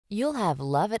You'll have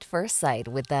love at first sight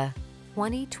with the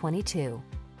 2022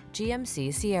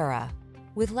 GMC Sierra.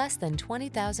 With less than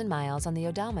 20,000 miles on the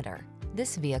odometer,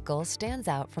 this vehicle stands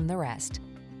out from the rest.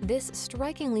 This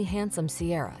strikingly handsome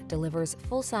Sierra delivers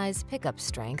full-size pickup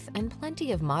strength and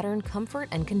plenty of modern comfort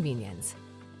and convenience.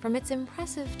 From its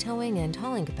impressive towing and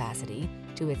hauling capacity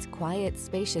to its quiet,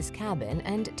 spacious cabin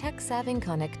and tech-savvy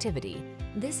connectivity,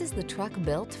 this is the truck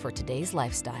built for today's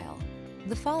lifestyle.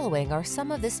 The following are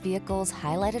some of this vehicle's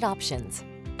highlighted options: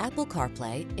 Apple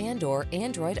CarPlay and/or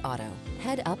Android Auto,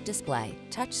 head-up display,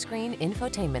 touchscreen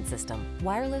infotainment system,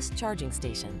 wireless charging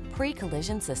station,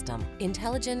 pre-collision system,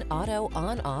 intelligent auto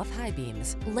on-off high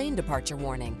beams, lane departure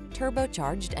warning,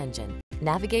 turbocharged engine,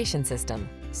 navigation system,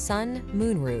 sun,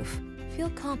 moonroof. Feel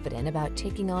confident about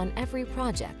taking on every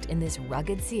project in this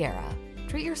rugged Sierra.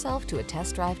 Treat yourself to a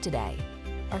test drive today.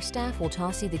 Our staff will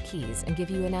toss you the keys and give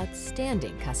you an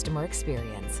outstanding customer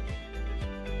experience.